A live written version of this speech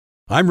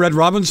I'm Red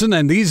Robinson,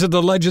 and these are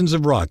the Legends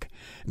of Rock.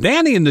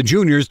 Danny and the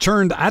Juniors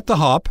turned At the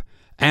Hop,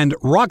 and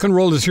Rock and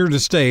Roll Is Here to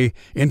Stay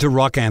into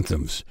rock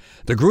anthems.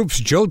 The group's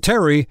Joe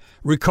Terry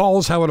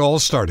recalls how it all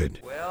started.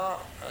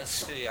 Well, let's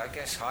see, I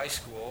guess high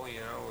school,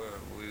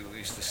 we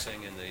used to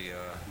sing in the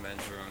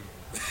men's room.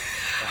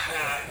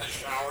 In the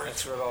shower.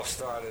 That's where it all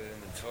started,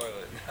 in the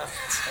toilet.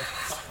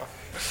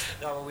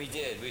 No, but we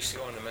did. We used to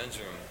go in the men's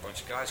room, a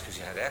bunch of guys, because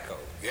you had echo.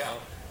 Yeah. You know?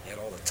 You had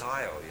all the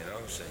tile,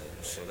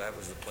 so that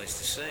was the place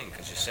to sing,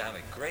 because you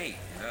sounded great,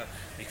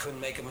 You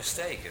couldn't make a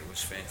mistake. It was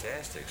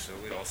fantastic. So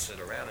we'd all sit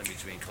around in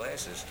between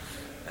classes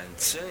and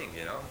sing,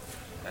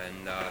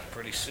 And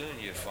pretty soon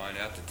you find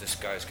out that this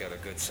guy's got a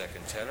good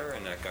second tenor,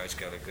 and that guy's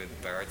got a good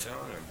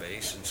baritone or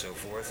bass and so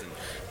forth, and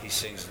he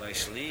sings a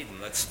nice lead,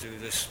 and let's do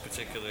this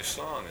particular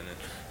song. And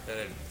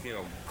then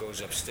it,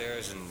 goes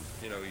upstairs, and,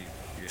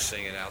 you're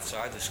singing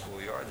outside the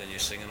schoolyard, then you're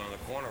singing on the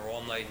corner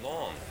all night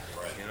long.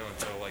 Right.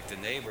 Until like the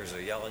neighbors are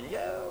yelling,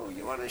 "Yo,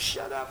 you want to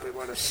shut up? We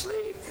want to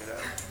sleep."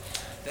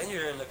 Then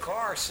you're in the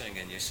car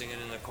singing. You're singing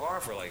in the car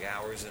for like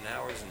hours and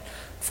hours, and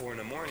 4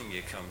 a.m.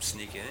 you come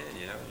sneaking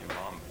in. Your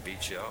mom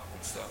beats you up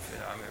and stuff.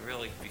 It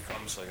really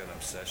becomes like an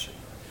obsession.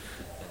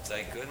 And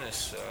thank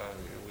goodness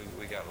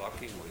we got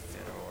lucky with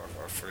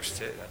our first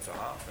hit At the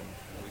Hop, and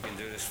we can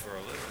do this for a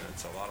living.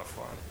 It's a lot of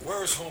fun.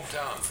 Where is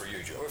hometown for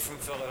you, Joe? We're from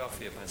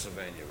Philadelphia,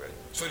 Pennsylvania, Red.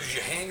 So did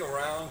you hang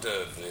around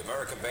the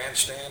American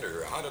Bandstand,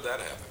 or how did that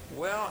happen?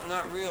 Well,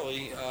 not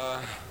really.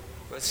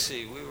 Let's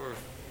see, we were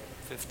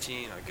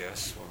 15, I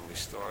guess, when we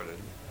started.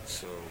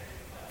 So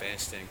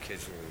bandstand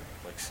kids were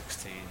like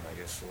 16, I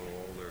guess, a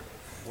little older.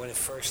 When it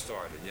first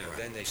started, Right.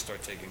 Then they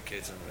start taking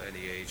kids in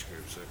any age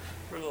group. So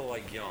we're a little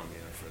like young,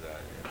 for that.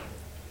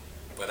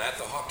 But At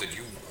the Hop, did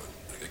you,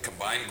 the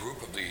combined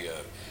group of the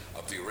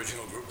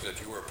original group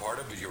that you were a part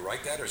of, did you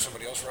write that, or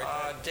somebody else write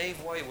that?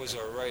 Dave White was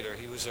our writer.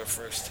 He was our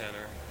first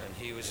tenor, and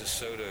he was a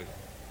soda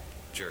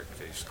jerk,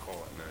 they used to call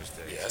it in those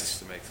days. Yes. He used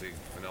to make the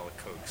vanilla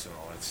Cokes and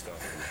all that stuff.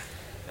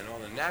 And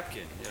on the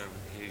napkin,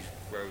 he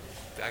wrote,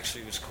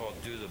 actually it was called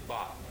Do the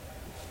Bop.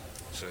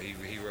 So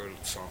he wrote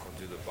a song called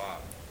Do the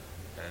Bop.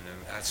 And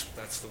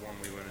that's the one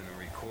we went in and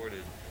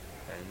recorded.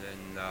 And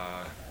then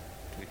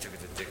we took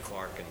it to Dick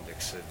Clark, and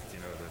Dick said,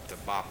 that the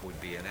bop would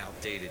be an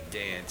outdated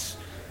dance.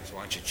 So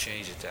why don't you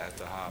change it to At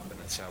the Hop? And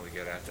that's how we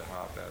got At the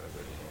Hop out of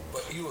it.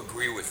 But you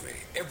agree with me.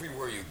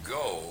 Everywhere you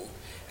go,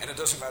 and it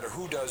doesn't matter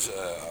who does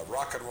a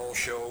rock and roll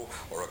show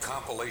or a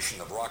compilation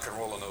of rock and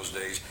roll in those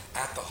days,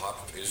 At the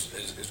Hop is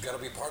got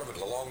to be part of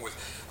it, along with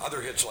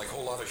other hits like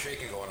Whole Lot of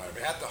Shaking going on.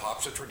 At the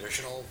Hop's a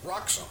traditional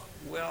rock song.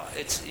 Well,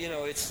 it's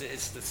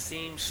the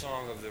theme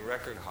song of the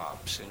record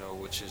hops,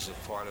 which is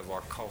a part of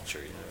our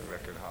culture.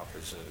 Record hop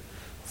is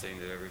a thing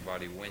that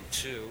everybody went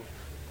to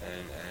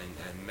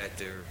and met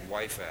their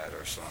wife at,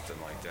 or something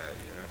like that.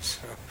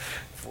 So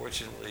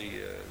fortunately,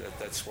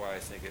 that's why I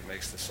think it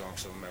makes the song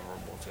so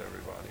memorable to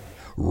everybody.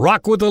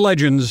 Rock with the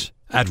Legends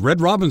at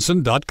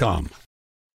redrobinson.com.